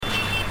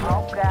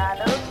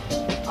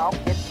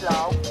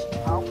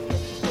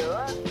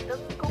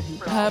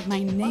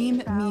My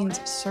name means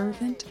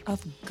servant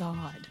of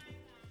God.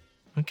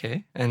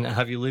 Okay. And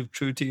have you lived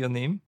true to your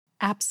name?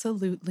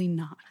 Absolutely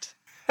not.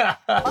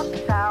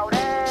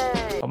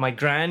 Well, my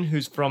gran,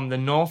 who's from the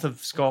north of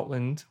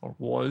Scotland, or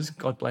was,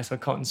 God bless her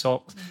cotton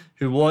socks,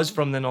 who was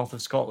from the north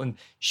of Scotland,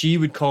 she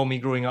would call me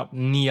growing up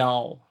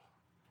Niall.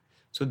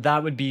 So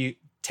that would be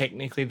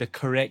technically the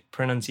correct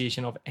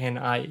pronunciation of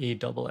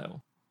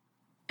Niall.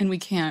 And we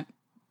can't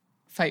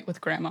fight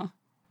with Grandma.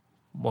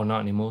 Well,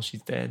 not anymore.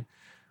 She's dead.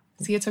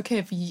 See, it's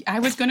okay. I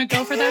was going to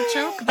go for that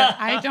joke, but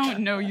I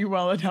don't know you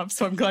well enough,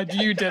 so I'm glad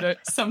you did it.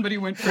 Somebody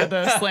went for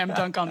the slam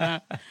dunk on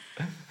that.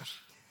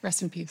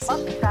 Rest in peace.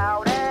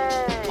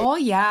 Oh,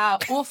 yeah.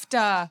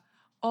 Oofta.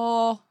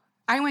 Oh,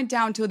 I went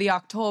down to the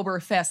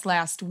Oktoberfest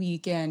last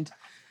weekend.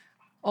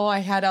 Oh, I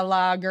had a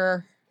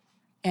lager.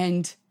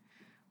 And,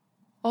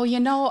 oh, you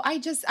know,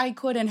 I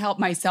couldn't help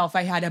myself.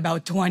 I had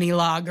about 20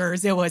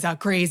 lagers. It was a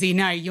crazy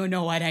night. You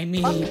know what I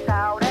mean.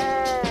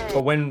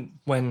 But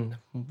when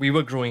we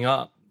were growing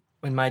up,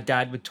 when my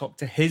dad would talk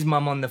to his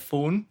mum on the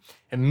phone,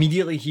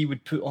 immediately he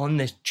would put on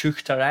this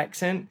Teuchter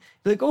accent.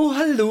 Like, oh,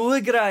 hello,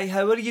 Gry,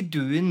 how are you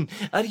doing?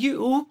 Are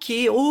you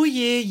okay? Oh,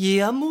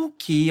 yeah, I'm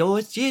okay. Oh,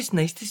 it's just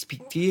nice to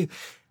speak to you.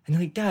 And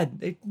I'm like,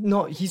 Dad,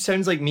 he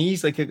sounds like me.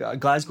 He's like a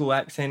Glasgow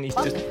accent. He's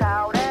just...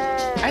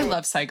 I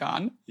love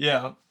Saigon.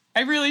 Yeah.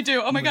 I really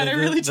do. Oh my God, I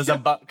really do. There's a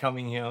butt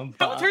coming here.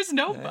 No, there's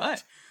no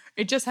butt.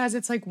 It just has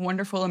its like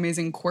wonderful,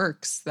 amazing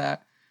quirks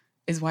that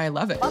is why I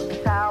love it.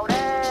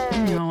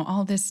 You know,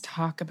 all this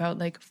talk about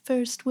like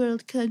first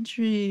world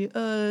country,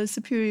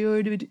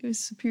 superiority /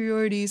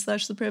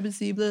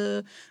 supremacy,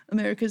 blah,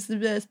 America's the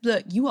best, blah.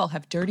 You all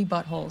have dirty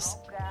buttholes.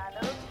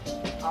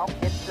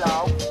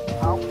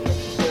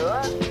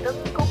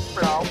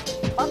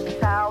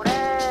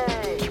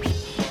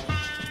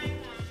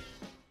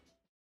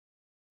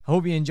 I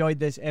hope you enjoyed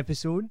this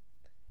episode.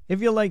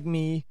 If you're like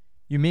me,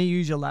 you may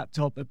use your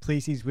laptop at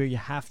places where you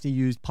have to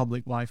use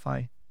public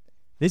Wi-Fi.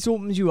 This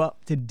opens you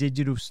up to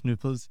digital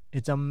snoopers.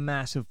 It's a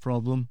massive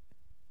problem.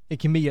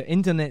 It can be your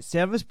internet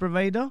service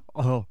provider,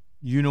 or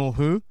you know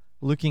who,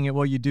 looking at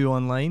what you do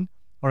online,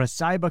 or a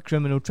cyber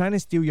criminal trying to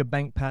steal your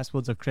bank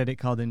passwords or credit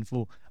card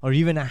info, or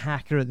even a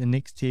hacker at the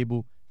next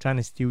table trying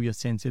to steal your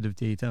sensitive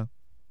data.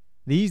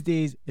 These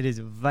days, it is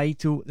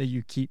vital that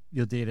you keep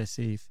your data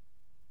safe.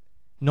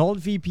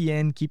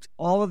 NordVPN keeps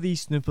all of these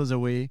snoopers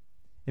away.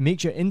 It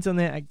makes your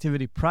internet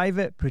activity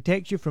private,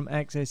 protects you from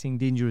accessing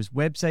dangerous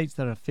websites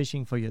that are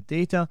phishing for your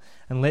data,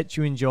 and lets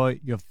you enjoy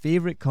your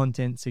favorite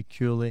content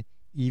securely,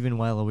 even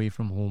while away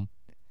from home.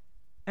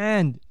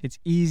 And it's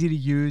easy to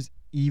use,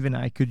 even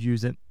I could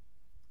use it.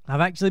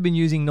 I've actually been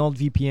using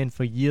NordVPN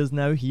for years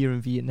now here in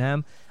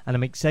Vietnam, and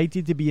I'm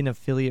excited to be an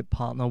affiliate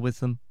partner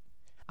with them.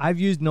 I've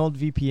used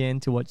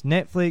NordVPN to watch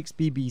Netflix,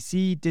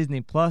 BBC,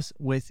 Disney Plus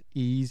with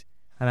ease,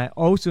 and I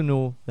also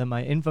know that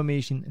my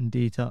information and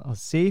data are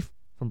safe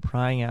from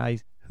prying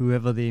eyes,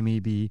 whoever they may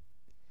be.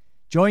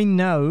 Join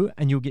now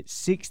and you'll get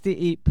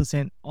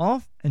 68%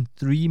 off and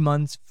 3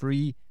 months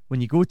free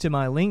when you go to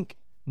my link,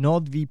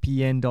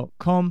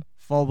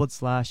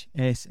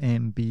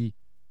 nordvpn.com/SMB.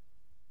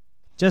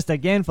 Just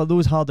again, for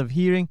those hard of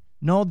hearing,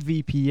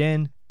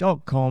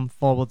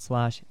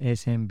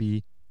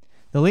 nordvpn.com/SMB.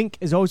 The link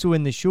is also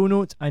in the show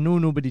notes. I know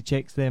nobody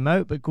checks them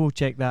out, but go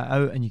check that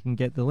out and you can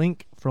get the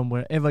link from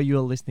wherever you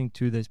are listening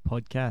to this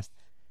podcast.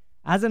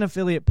 As an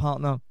affiliate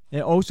partner,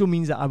 it also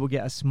means that I will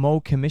get a small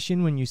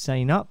commission when you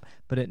sign up,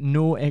 but at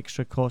no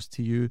extra cost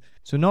to you.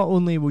 So not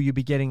only will you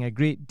be getting a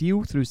great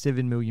deal through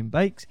 7 Million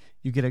Bikes,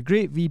 you get a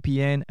great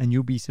VPN and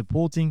you'll be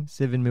supporting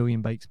 7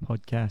 Million Bikes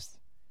podcast.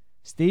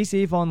 Stay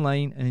safe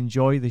online and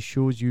enjoy the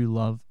shows you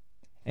love.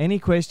 Any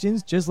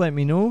questions, just let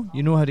me know.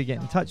 You know how to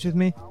get in touch with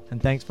me. And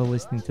thanks for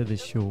listening to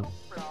this show.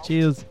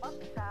 Cheers.